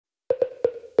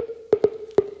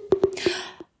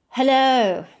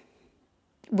Hello,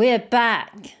 we're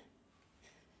back.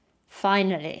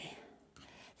 Finally,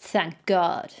 thank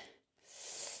God.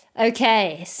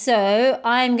 Okay, so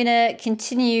I'm gonna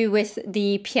continue with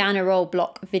the piano roll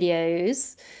block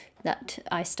videos that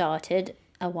I started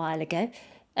a while ago.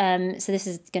 So this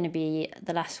is gonna be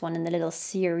the last one in the little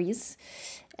series.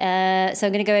 So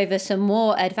I'm gonna go over some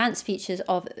more advanced features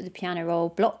of the piano roll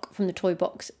block from the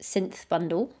Toybox synth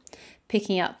bundle,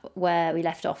 picking up where we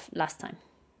left off last time.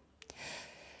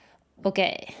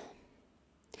 Okay,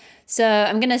 so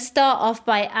I'm going to start off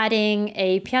by adding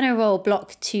a piano roll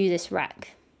block to this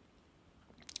rack.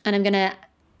 And I'm going to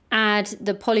add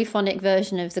the polyphonic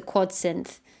version of the quad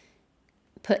synth,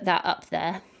 put that up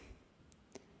there.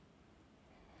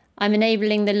 I'm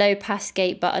enabling the low pass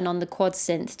gate button on the quad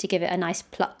synth to give it a nice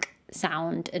pluck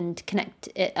sound and connect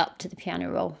it up to the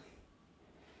piano roll.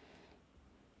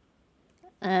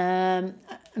 I'm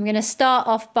going to start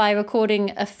off by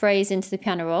recording a phrase into the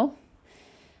piano roll.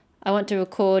 I want to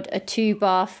record a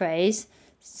 2-bar phrase,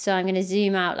 so I'm going to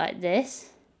zoom out like this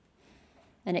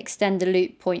and extend the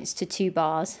loop points to 2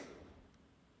 bars.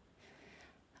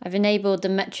 I've enabled the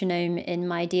metronome in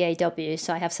my DAW,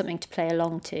 so I have something to play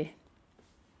along to.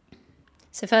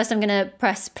 So first I'm going to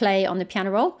press play on the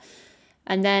piano roll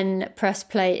and then press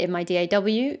play in my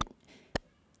DAW.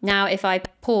 Now if I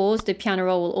pause, the piano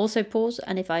roll will also pause,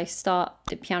 and if I start,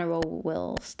 the piano roll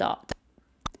will start.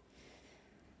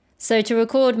 So to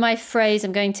record my phrase,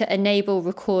 I'm going to enable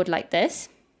record like this,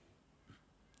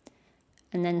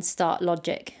 and then start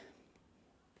Logic.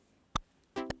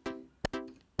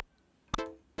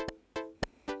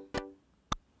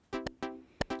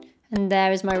 And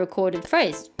there is my recorded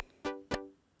phrase.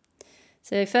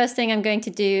 So first thing I'm going to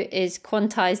do is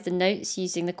quantize the notes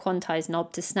using the quantize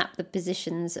knob to snap the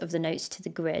positions of the notes to the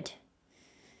grid.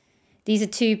 These are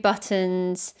 2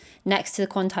 buttons next to the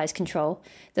quantize control.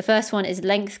 The first one is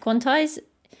length quantize.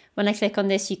 When I click on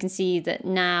this, you can see that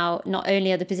now not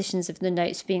only are the positions of the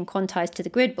notes being quantized to the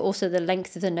grid, but also the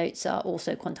length of the notes are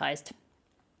also quantized.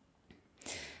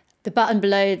 The button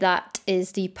below that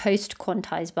is the post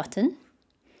quantize button.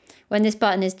 When this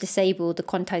button is disabled, the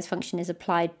quantize function is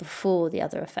applied before the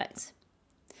other effects.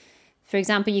 For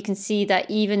example, you can see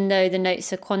that even though the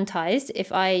notes are quantized,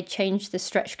 if I change the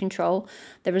stretch control,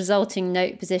 the resulting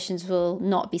note positions will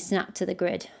not be snapped to the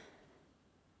grid.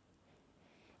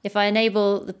 If I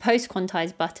enable the post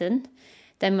quantize button,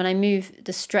 then when I move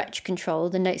the stretch control,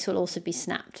 the notes will also be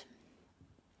snapped.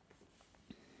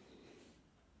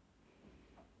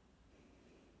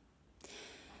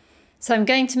 So I'm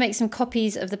going to make some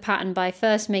copies of the pattern by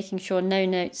first making sure no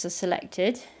notes are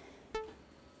selected,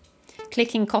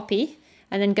 clicking copy,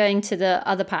 and then going to the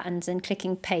other patterns and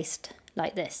clicking paste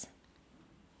like this.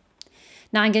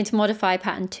 Now I'm going to modify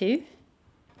pattern 2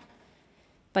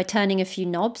 by turning a few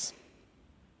knobs.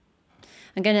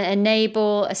 I'm going to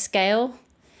enable a scale,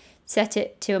 set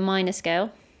it to a minor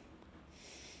scale.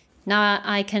 Now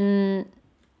I can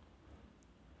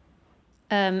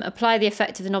apply the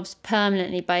effect of the knobs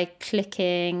permanently by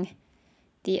clicking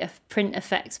the print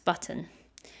effects button.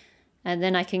 And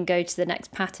then I can go to the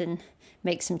next pattern,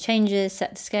 make some changes,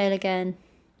 set the scale again,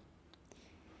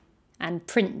 and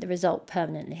print the result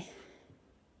permanently.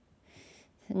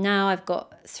 Now I've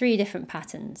got 3 different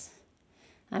patterns.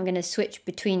 I'm going to switch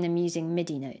between them using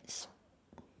MIDI notes.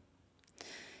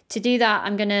 To do that,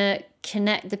 I'm going to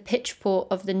connect the pitch port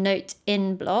of the note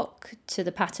in block to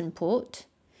the pattern port.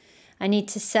 I need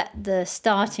to set the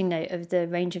starting note of the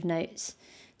range of notes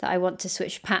that I want to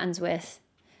switch patterns with.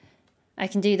 I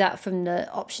can do that from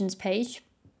the options page.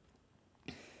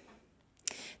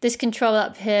 This control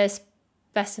up here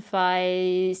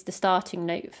specifies the starting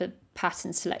note for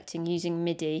pattern selecting using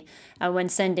MIDI and when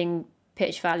sending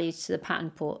pitch values to the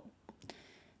pattern port.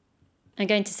 I'm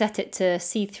going to set it to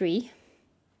C3.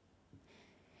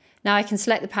 Now I can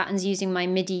select the patterns using my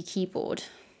MIDI keyboard.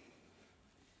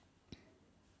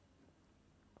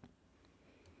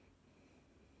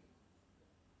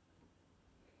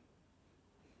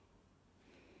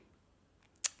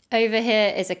 Over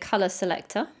here is a color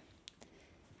selector.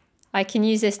 I can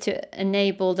use this to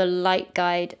enable the light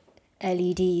guide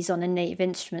LEDs on a Native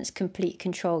Instruments complete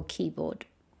control keyboard.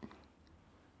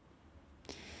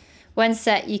 When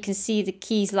set, you can see the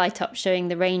keys light up showing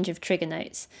the range of trigger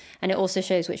notes, and it also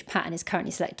shows which pattern is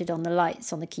currently selected on the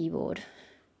lights on the keyboard.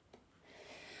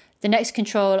 The next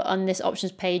control on this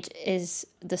options page is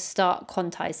the start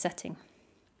quantize setting.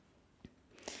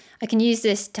 I can use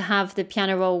this to have the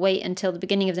piano roll wait until the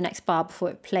beginning of the next bar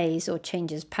before it plays or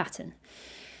changes pattern.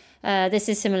 This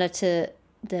is similar to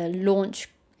the launch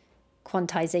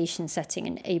quantization setting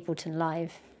in Ableton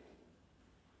Live.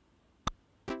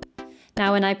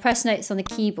 Now when I press notes on the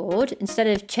keyboard, instead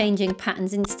of changing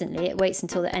patterns instantly, it waits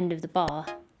until the end of the bar.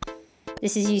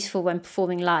 This is useful when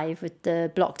performing live with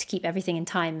the block to keep everything in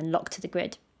time and locked to the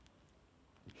grid.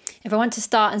 If I want to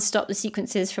start and stop the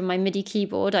sequences from my MIDI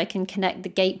keyboard, I can connect the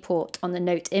gate port on the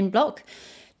note in block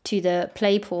to the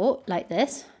play port like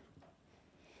this.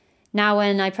 Now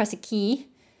when I press a key,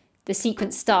 the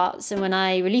sequence starts, and when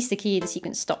I release the key, the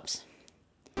sequence stops.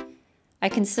 I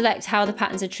can select how the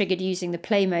patterns are triggered using the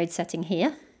play mode setting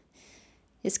here.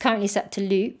 It's currently set to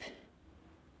loop.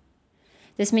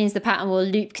 This means the pattern will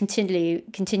loop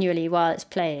continually while it's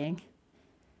playing.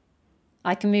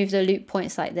 I can move the loop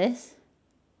points like this.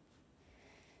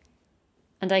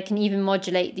 And I can even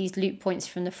modulate these loop points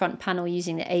from the front panel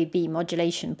using the A/B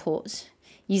modulation ports,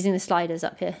 using the sliders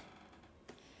up here.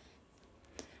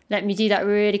 Let me do that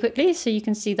really quickly so you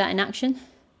can see that in action.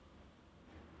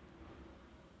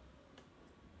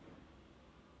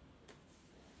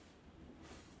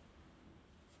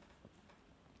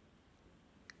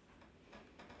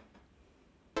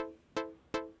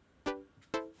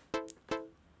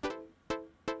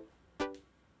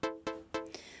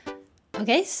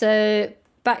 Okay, so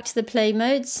back to the play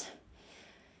modes.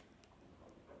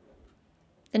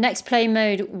 The next play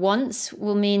mode once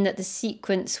will mean that the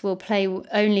sequence will play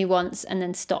only once and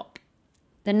then stop.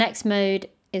 The next mode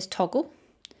is toggle,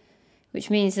 which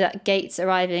means that gates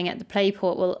arriving at the play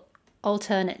port will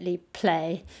alternately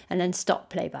play and then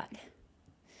stop playback.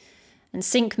 And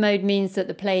sync mode means that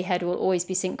the playhead will always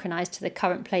be synchronized to the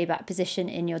current playback position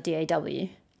in your DAW.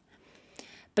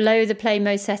 Below the play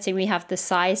mode setting, we have the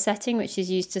size setting, which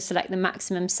is used to select the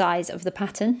maximum size of the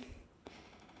pattern.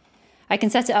 I can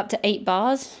set it up to 8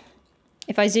 bars.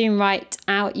 If I zoom right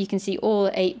out, you can see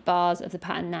all 8 bars of the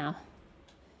pattern now.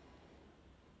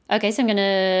 Okay, so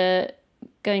I'm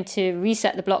going to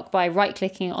reset the block by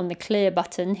right-clicking on the clear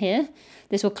button here.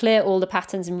 This will clear all the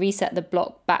patterns and reset the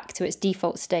block back to its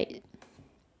default state.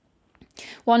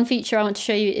 One feature I want to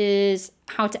show you is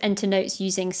how to enter notes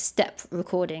using step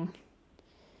recording.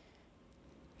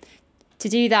 To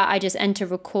do that, I just enter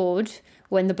record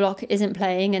when the block isn't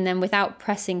playing, and then without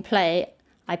pressing play,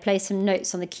 I play some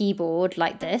notes on the keyboard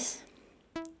like this.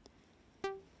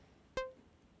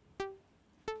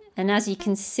 And as you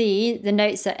can see, the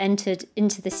notes are entered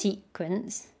into the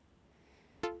sequence.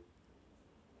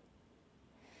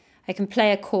 I can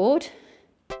play a chord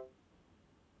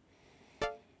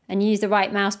and use the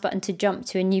right mouse button to jump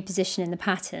to a new position in the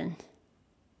pattern,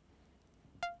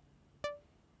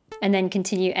 and then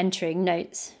continue entering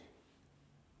notes.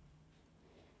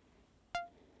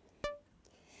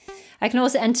 I can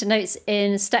also enter notes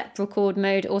in step record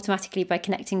mode automatically by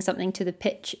connecting something to the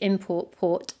pitch import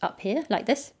port up here, like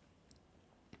this.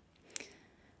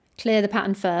 Clear the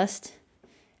pattern first,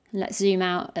 and let's zoom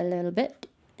out a little bit.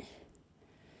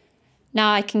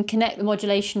 Now I can connect the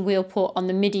modulation wheel port on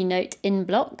the MIDI note in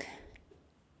block,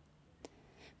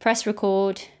 press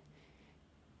record,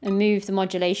 and move the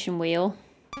modulation wheel.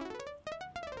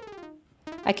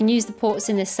 I can use the ports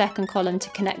in this second column to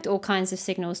connect all kinds of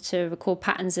signals to record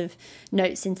patterns of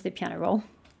notes into the piano roll.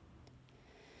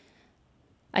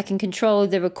 I can control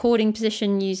the recording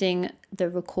position using the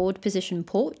record position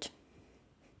port.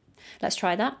 Let's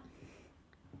try that.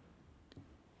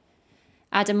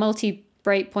 Add a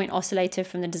multi-breakpoint oscillator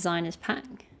from the designer's pack.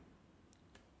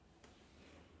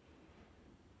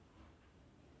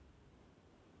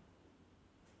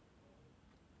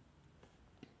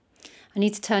 I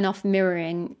need to turn off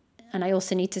mirroring, and I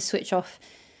also need to switch off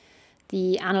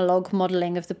the analog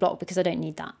modeling of the block because I don't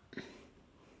need that.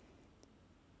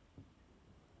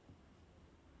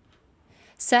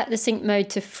 Set the sync mode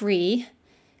to free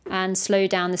and slow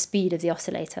down the speed of the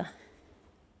oscillator.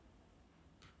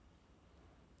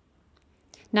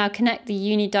 Now connect the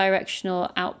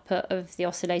unidirectional output of the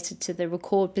oscillator to the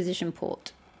record position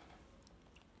port.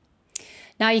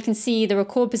 Now you can see the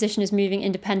record position is moving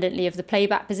independently of the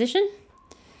playback position.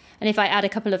 And if I add a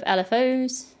couple of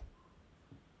LFOs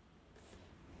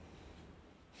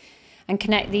and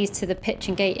connect these to the pitch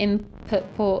and gate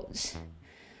input ports,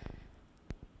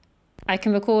 I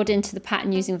can record into the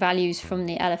pattern using values from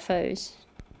the LFOs.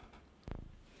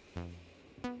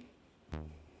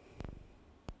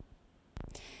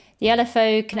 The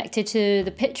LFO connected to the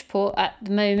pitch port at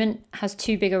the moment has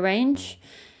too big a range.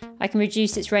 I can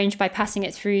reduce its range by passing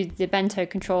it through the bento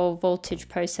control voltage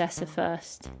processor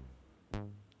first.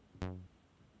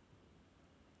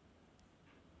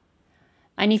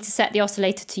 I need to set the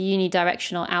oscillator to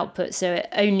unidirectional output so it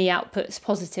only outputs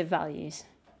positive values.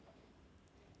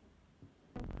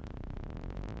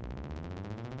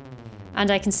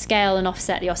 And I can scale and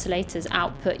offset the oscillator's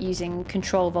output using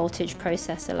control voltage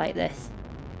processor like this.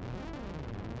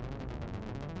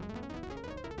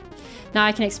 Now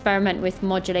I can experiment with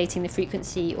modulating the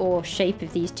frequency or shape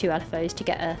of these two LFOs to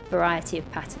get a variety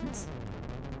of patterns.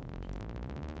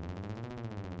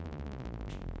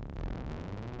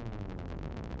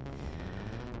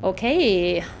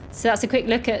 Okay, so that's a quick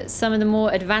look at some of the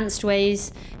more advanced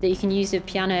ways that you can use a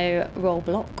piano roll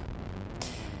block.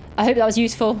 I hope that was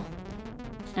useful,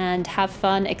 and have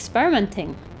fun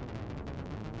experimenting.